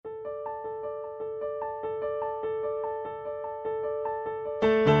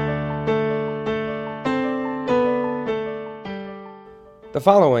The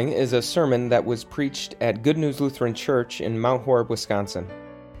following is a sermon that was preached at Good News Lutheran Church in Mount Horeb, Wisconsin.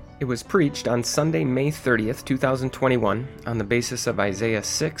 It was preached on Sunday, May 30th, 2021, on the basis of Isaiah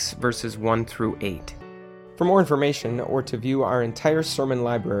 6, verses 1 through 8. For more information or to view our entire sermon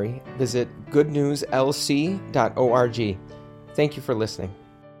library, visit goodnewslc.org. Thank you for listening.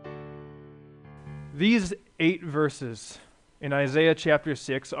 These 8 verses in Isaiah chapter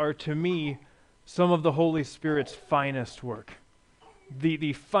 6 are, to me, some of the Holy Spirit's finest work.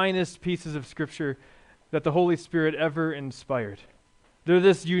 The finest pieces of Scripture that the Holy Spirit ever inspired. They're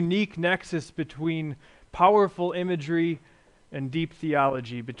this unique nexus between powerful imagery and deep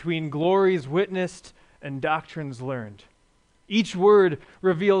theology, between glories witnessed and doctrines learned. Each word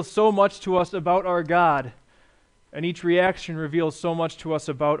reveals so much to us about our God, and each reaction reveals so much to us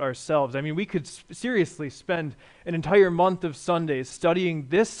about ourselves. I mean, we could seriously spend an entire month of Sundays studying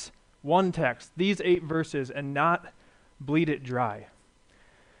this one text, these 8 verses, and not bleed it dry.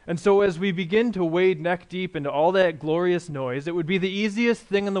 And so as we begin to wade neck deep into all that glorious noise, it would be the easiest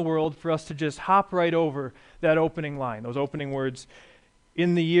thing in the world for us to just hop right over that opening line, those opening words,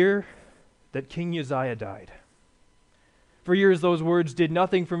 in the year that King Uzziah died. For years, those words did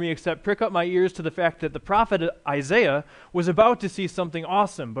nothing for me except prick up my ears to the fact that the prophet Isaiah was about to see something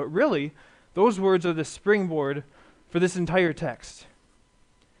awesome. But really, those words are the springboard for this entire text.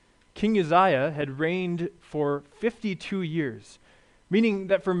 King Uzziah had reigned for 52 years, meaning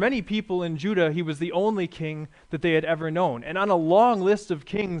that for many people in Judah, he was the only king that they had ever known. And on a long list of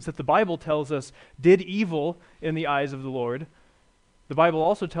kings that the Bible tells us did evil in the eyes of the Lord, the Bible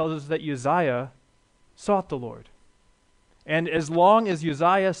also tells us that Uzziah sought the Lord. And as long as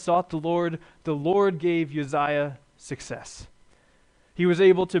Uzziah sought the Lord gave Uzziah success. He was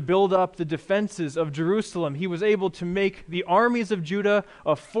able to build up the defenses of Jerusalem. He was able to make the armies of Judah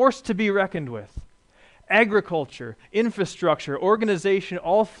a force to be reckoned with. Agriculture, infrastructure, organization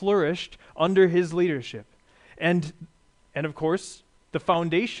all flourished under his leadership. And of course, the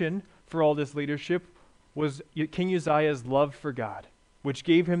foundation for all this leadership was King Uzziah's love for God, which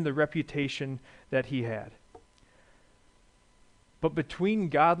gave him the reputation that he had. But between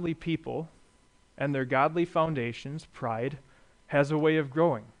godly people and their godly foundations, pride has a way of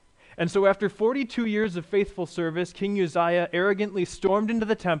growing. And so after 42 years of faithful service, King Uzziah arrogantly stormed into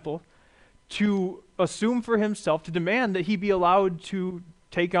the temple to assume for himself, to demand that he be allowed to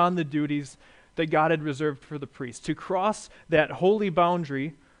take on the duties that God had reserved for the priests, to cross that holy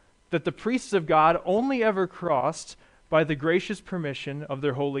boundary that the priests of God only ever crossed by the gracious permission of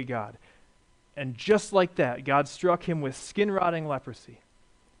their holy God. And just like that, God struck him with skin-rotting leprosy.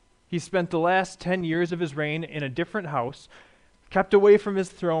 He spent the last 10 years of his reign in a different house, kept away from his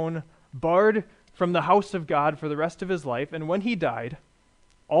throne, barred from the house of God for the rest of his life, and when he died,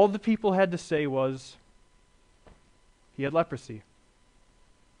 all the people had to say was, he had leprosy.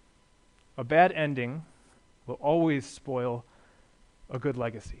 A bad ending will always spoil a good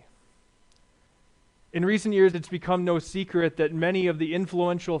legacy. In recent years, it's become no secret that many of the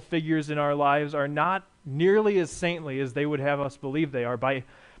influential figures in our lives are not nearly as saintly as they would have us believe they are by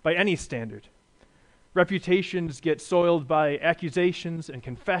any standard. Reputations get soiled by accusations and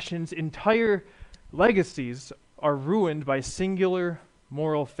confessions. Entire legacies are ruined by singular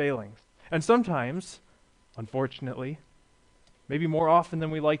moral failings. And sometimes, unfortunately, maybe more often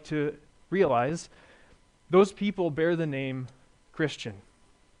than we like to realize, those people bear the name Christian.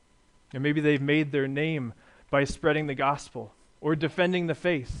 And maybe they've made their name by spreading the gospel or defending the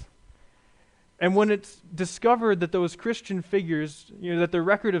faith. And when it's discovered that those Christian figures, that their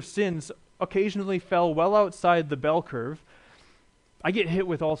record of sins occasionally fell well outside the bell curve, I get hit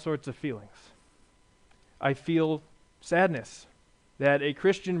with all sorts of feelings. I feel sadness that a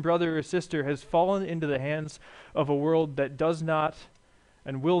Christian brother or sister has fallen into the hands of a world that does not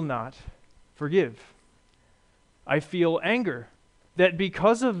and will not forgive. I feel anger that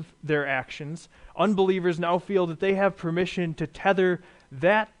because of their actions, unbelievers now feel that they have permission to tether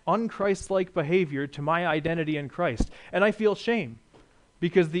that unchristlike behavior to my identity in Christ. And I feel shame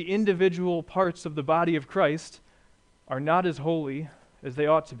because the individual parts of the body of Christ are not as holy as they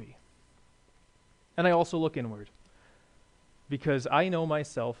ought to be. And I also look inward, because I know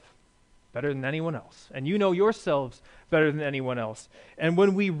myself better than anyone else, and you know yourselves better than anyone else. And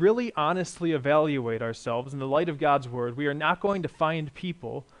when we really honestly evaluate ourselves in the light of God's word, we are not going to find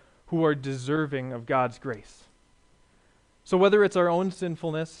people who are deserving of God's grace. So whether it's our own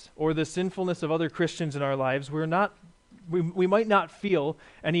sinfulness or the sinfulness of other Christians in our lives, we might not feel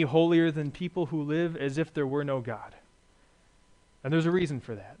any holier than people who live as if there were no God. And there's a reason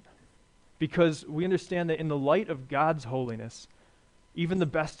for that. Because we understand that in the light of God's holiness, even the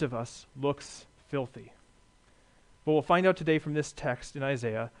best of us looks filthy. But we'll find out today from this text in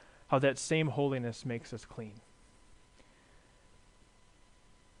Isaiah how that same holiness makes us clean.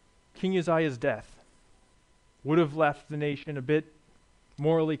 King Uzziah's death would have left the nation a bit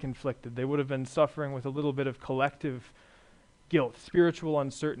morally conflicted. They would have been suffering with a little bit of collective guilt, spiritual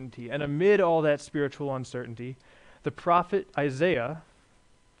uncertainty. And amid all that spiritual uncertainty, the prophet Isaiah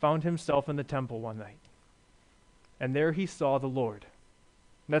found himself in the temple one night. And there he saw the Lord.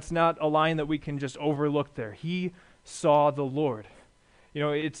 That's not a line that we can just overlook there. He saw the Lord. You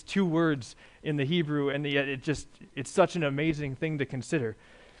know, it's two words in the Hebrew, and yet it's such an amazing thing to consider.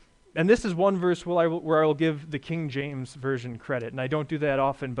 And this is one verse where I will give the King James Version credit, and I don't do that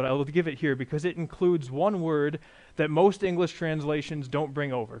often, but I will give it here because it includes one word that most English translations don't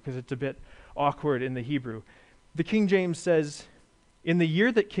bring over because it's a bit awkward in the Hebrew. The King James says, "In the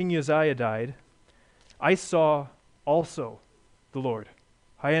year that King Uzziah died, I saw also the Lord,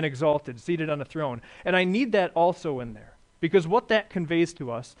 high and exalted, seated on a throne." And I need that also in there, because what that conveys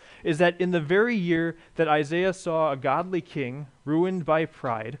to us is that in the very year that Isaiah saw a godly king ruined by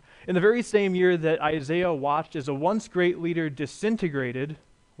pride, in the very same year that Isaiah watched as a once great leader disintegrated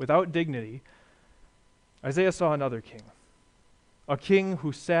without dignity, Isaiah saw another king, a king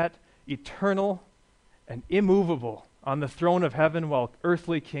who sat eternal and immovable on the throne of heaven while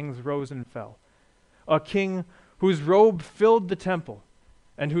earthly kings rose and fell, a king whose robe filled the temple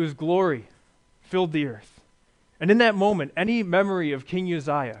and whose glory filled the earth. And in that moment, any memory of King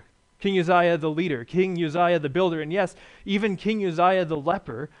Uzziah the leader, King Uzziah the builder, and yes, even King Uzziah the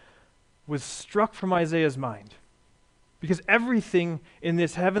leper, was struck from Isaiah's mind. Because everything in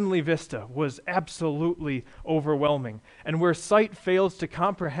this heavenly vista was absolutely overwhelming. And where sight fails to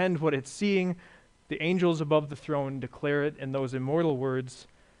comprehend what it's seeing, the angels above the throne declare it in those immortal words,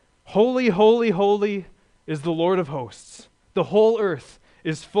 "Holy, holy, holy is the Lord of hosts. The whole earth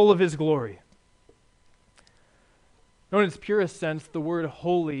is full of his glory." Now, in its purest sense, the word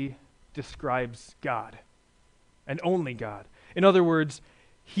holy describes God, and only God. In other words,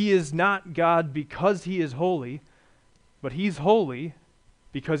 he is not God because he is holy, but he's holy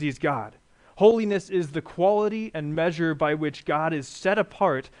because he's God. Holiness is the quality and measure by which God is set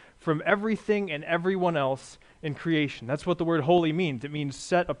apart from everything and everyone else in creation. That's what the word holy means. It means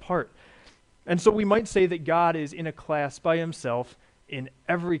set apart. And so we might say that God is in a class by himself in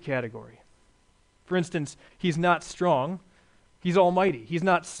every category. For instance, he's not strong, he's almighty. He's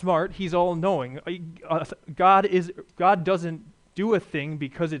not smart, he's all-knowing. God doesn't do a thing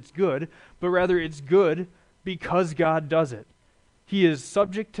because it's good, but rather it's good because God does it. He is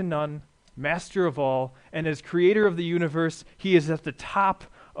subject to none, master of all, and as creator of the universe, he is at the top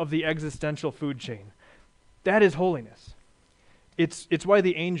of the existential food chain. That is holiness. It's why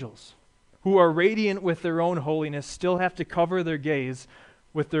the angels, who are radiant with their own holiness, still have to cover their gaze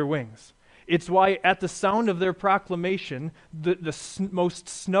with their wings. It's why at the sound of their proclamation, the most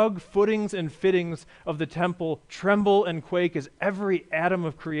snug footings and fittings of the temple tremble and quake as every atom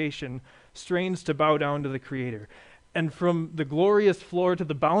of creation strains to bow down to the Creator. And from the glorious floor to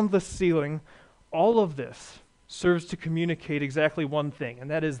the boundless ceiling, all of this serves to communicate exactly one thing, and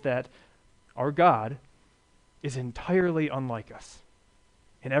that is that our God is entirely unlike us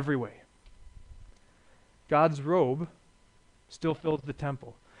in every way. God's robe still fills the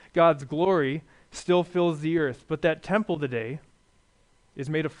temple. God's glory still fills the earth, but that temple today is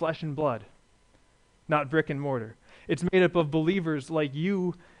made of flesh and blood, not brick and mortar. It's made up of believers like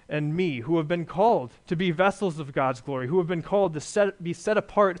you and me who have been called to be vessels of God's glory, who have been called to be set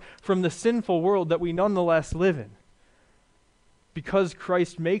apart from the sinful world that we nonetheless live in. Because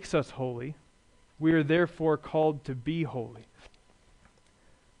Christ makes us holy, we are therefore called to be holy.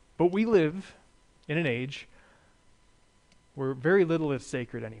 But we live in an age where very little is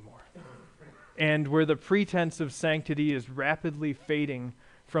sacred anymore, and where the pretense of sanctity is rapidly fading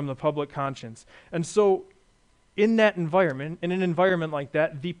from the public conscience. And so, in that environment, in an environment like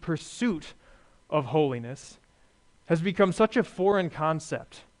that, the pursuit of holiness has become such a foreign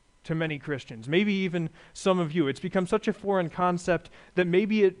concept to many Christians, maybe even some of you. It's become such a foreign concept that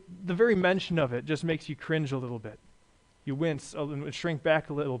maybe the very mention of it just makes you cringe a little bit. You wince and shrink back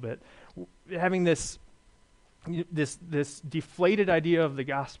a little bit, having this deflated idea of the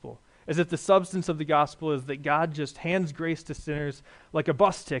gospel, as if the substance of the gospel is that God just hands grace to sinners like a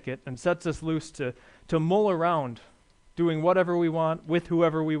bus ticket and sets us loose to mull around, doing whatever we want, with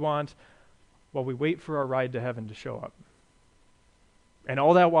whoever we want, while we wait for our ride to heaven to show up. And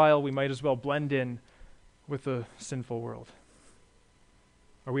all that while, we might as well blend in with the sinful world.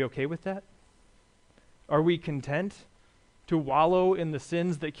 Are we okay with that? Are we content to wallow in the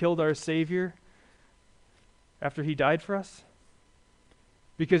sins that killed our Savior after he died for us?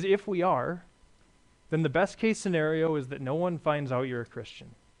 Because if we are, then the best case scenario is that no one finds out you're a Christian.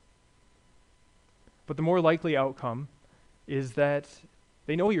 But the more likely outcome is that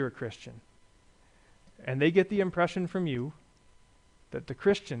they know you're a Christian, and they get the impression from you that the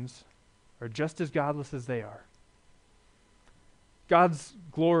Christians are just as godless as they are. God's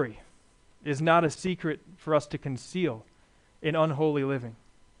glory is not a secret for us to conceal in unholy living.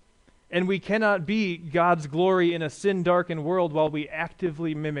 And we cannot be God's glory in a sin-darkened world while we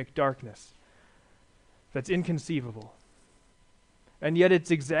actively mimic darkness. That's inconceivable. And yet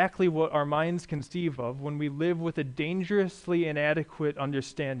it's exactly what our minds conceive of when we live with a dangerously inadequate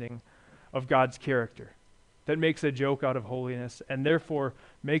understanding of God's character that makes a joke out of holiness and therefore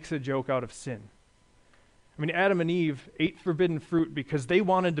makes a joke out of sin. I mean, Adam and Eve ate forbidden fruit because they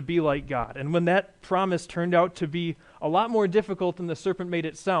wanted to be like God. And when that promise turned out to be a lot more difficult than the serpent made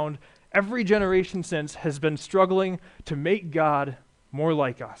it sound, every generation since has been struggling to make God more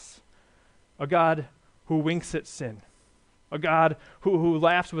like us. A God who winks at sin. A God who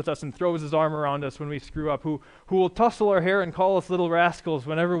laughs with us and throws his arm around us when we screw up, who will tussle our hair and call us little rascals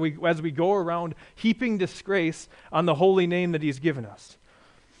as we go around heaping disgrace on the holy name that he's given us.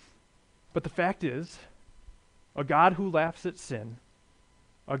 But the fact is, a God who laughs at sin,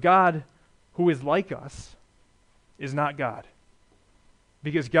 a God who is like us, is not God.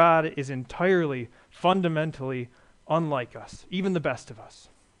 Because God is entirely, fundamentally unlike us, even the best of us.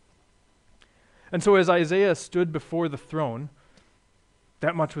 And so as Isaiah stood before the throne,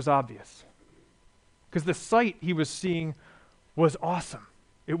 that much was obvious. Because the sight he was seeing was awesome.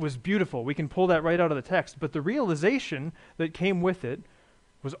 It was beautiful. We can pull that right out of the text. But the realization that came with it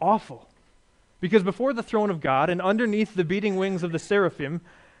was awful. Because before the throne of God and underneath the beating wings of the seraphim,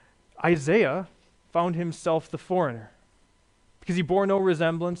 Isaiah found himself the foreigner. Because he bore no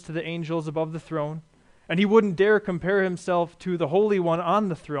resemblance to the angels above the throne, and he wouldn't dare compare himself to the Holy One on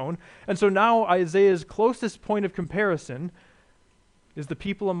the throne. And so now Isaiah's closest point of comparison is the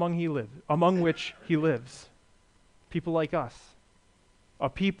people among which he lives. People like us. A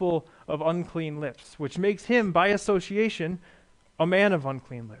people of unclean lips, which makes him, by association, a man of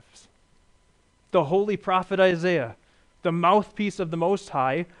unclean lips. The holy prophet Isaiah, the mouthpiece of the Most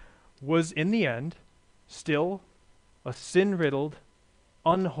High, was in the end still a sin-riddled,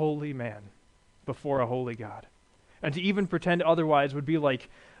 unholy man before a holy God. And to even pretend otherwise would be like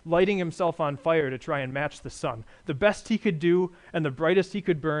lighting himself on fire to try and match the sun. The best he could do and the brightest he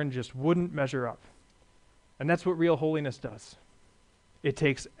could burn just wouldn't measure up. And that's what real holiness does. It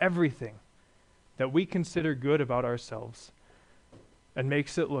takes everything that we consider good about ourselves and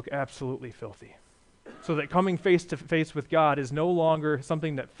makes it look absolutely filthy. So that coming face to face with God is no longer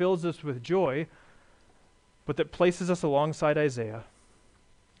something that fills us with joy, but that places us alongside Isaiah,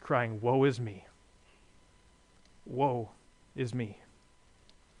 crying, "Woe is me. Woe is me."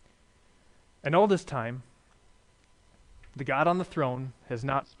 And all this time, the God on the throne has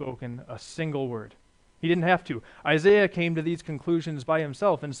not spoken a single word. He didn't have to. Isaiah came to these conclusions by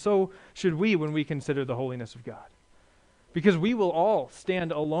himself, and so should we when we consider the holiness of God. Because we will all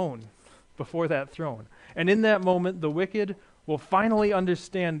stand alone before that throne. And in that moment, the wicked will finally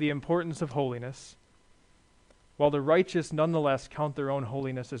understand the importance of holiness, while the righteous nonetheless count their own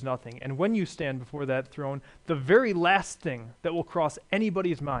holiness as nothing. And when you stand before that throne, the very last thing that will cross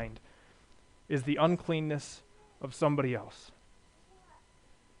anybody's mind is the uncleanness of somebody else.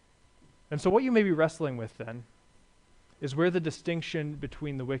 And so what you may be wrestling with then is where the distinction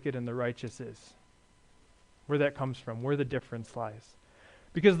between the wicked and the righteous is, where that comes from, where the difference lies.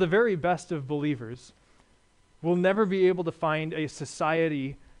 Because the very best of believers will never be able to find a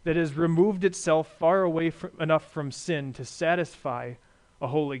society that has removed itself far away enough from sin to satisfy a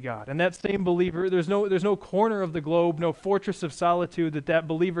holy God. And that same believer, there's no corner of the globe, no fortress of solitude that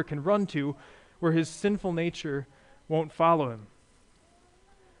believer can run to where his sinful nature won't follow him.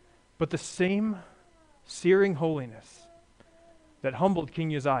 But the same searing holiness that humbled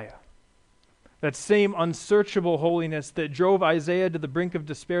King Uzziah, that same unsearchable holiness that drove Isaiah to the brink of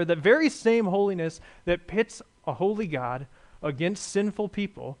despair, that very same holiness that pits a holy God against sinful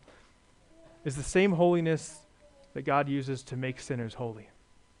people, is the same holiness that God uses to make sinners holy.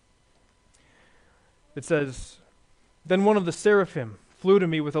 It says, "Then one of the seraphim flew to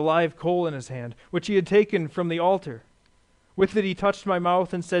me with a live coal in his hand, which he had taken from the altar. With it he touched my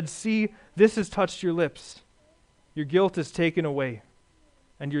mouth and said, 'See, this has touched your lips. Your guilt is taken away,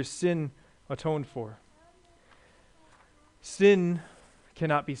 and your sin atoned for.'" Sin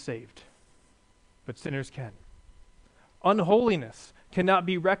cannot be saved, but sinners can. Unholiness cannot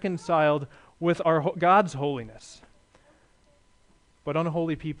be reconciled with God's holiness, but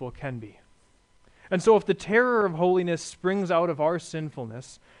unholy people can be. And so if the terror of holiness springs out of our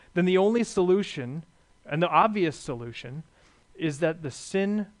sinfulness, then the only solution And the obvious solution is that the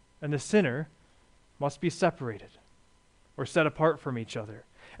sin and the sinner must be separated or set apart from each other.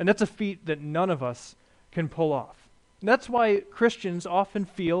 And that's a feat that none of us can pull off. And that's why Christians often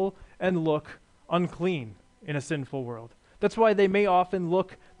feel and look unclean in a sinful world. That's why they may often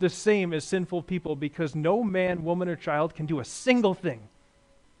look the same as sinful people, because no man, woman, or child can do a single thing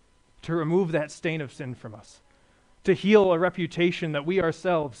to remove that stain of sin from us, to heal a reputation that we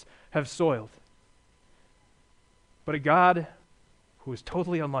ourselves have soiled. But a God who is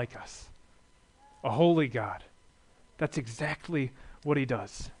totally unlike us, a holy God, that's exactly what he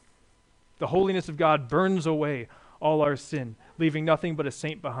does. The holiness of God burns away all our sin, leaving nothing but a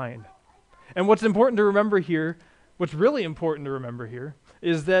saint behind. And what's important to remember here, what's really important to remember here,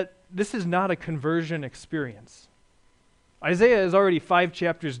 is that this is not a conversion experience. Isaiah is already 5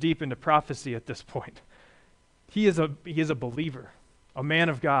 chapters deep into prophecy at this point. He is a believer, a man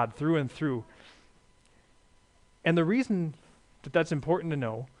of God through and through. And the reason that that's important to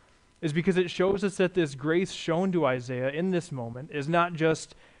know is because it shows us that this grace shown to Isaiah in this moment is not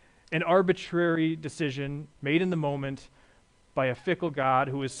just an arbitrary decision made in the moment by a fickle God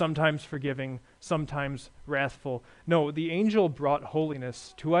who is sometimes forgiving, sometimes wrathful. No, the angel brought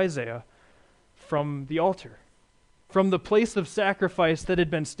holiness to Isaiah from the altar, from the place of sacrifice that had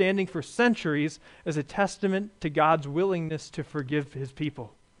been standing for centuries as a testament to God's willingness to forgive his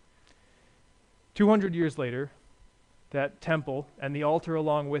people. 200 years later, that temple and the altar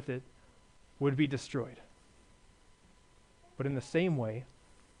along with it would be destroyed. But in the same way,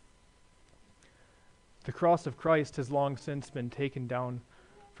 the cross of Christ has long since been taken down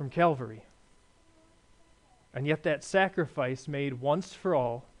from Calvary. And yet that sacrifice made once for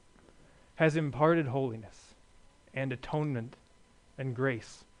all has imparted holiness and atonement and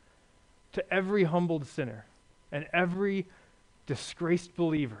grace to every humbled sinner and every disgraced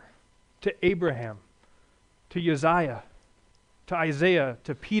believer, to Abraham, to Uzziah, to Isaiah,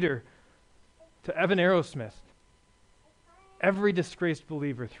 to Peter, to Evan Aerosmith, every disgraced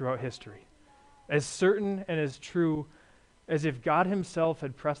believer throughout history, as certain and as true as if God himself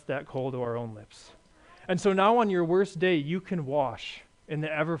had pressed that coal to our own lips. And so now on your worst day, you can wash in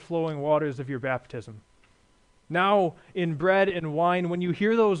the ever-flowing waters of your baptism. Now in bread and wine, when you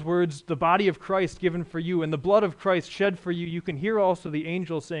hear those words, the body of Christ given for you and the blood of Christ shed for you, you can hear also the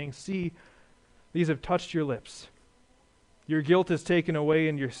angel saying, "See, these have touched your lips. Your guilt is taken away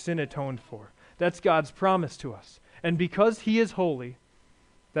and your sin atoned for." That's God's promise to us. And because he is holy,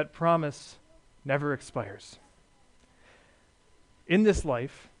 that promise never expires. In this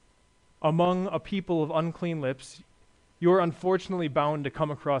life, among a people of unclean lips, you are unfortunately bound to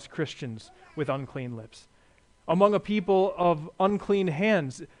come across Christians with unclean lips. Among a people of unclean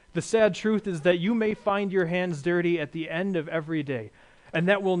hands, the sad truth is that you may find your hands dirty at the end of every day, and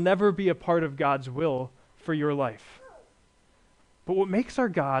that will never be a part of God's will for your life. But what makes our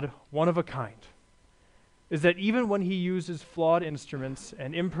God one of a kind is that even when he uses flawed instruments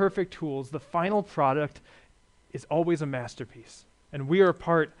and imperfect tools, the final product is always a masterpiece. And we are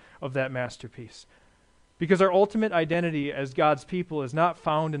part of that masterpiece. Because our ultimate identity as God's people is not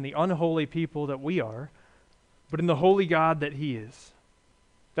found in the unholy people that we are, but in the holy God that he is.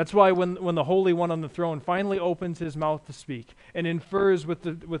 That's why when the Holy One on the throne finally opens his mouth to speak and infers with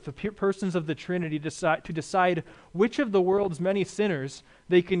the persons of the Trinity to decide which of the world's many sinners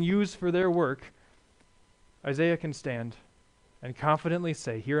they can use for their work, Isaiah can stand and confidently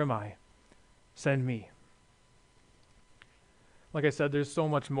say, "Here am I, send me." Like I said, there's so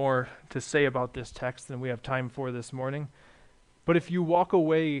much more to say about this text than we have time for this morning. But if you walk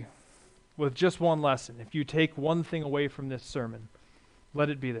away with just one lesson, if you take one thing away from this sermon, let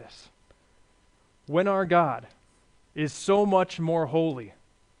it be this: when our God is so much more holy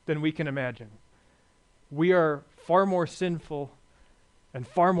than we can imagine, we are far more sinful and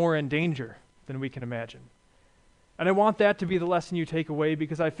far more in danger than we can imagine. And I want that to be the lesson you take away,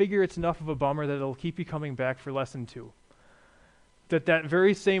 because I figure it's enough of a bummer that it'll keep you coming back for lesson 2. That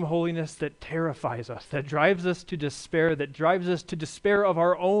very same holiness that terrifies us, that drives us to despair, of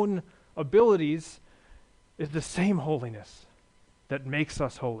our own abilities, is the same holiness that makes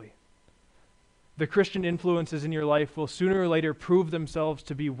us holy. The Christian influences in your life will sooner or later prove themselves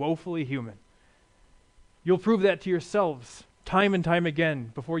to be woefully human. You'll prove that to yourselves time and time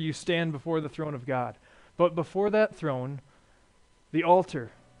again before you stand before the throne of God. But before that throne, the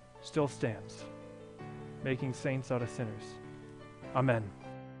altar still stands, making saints out of sinners. Amen.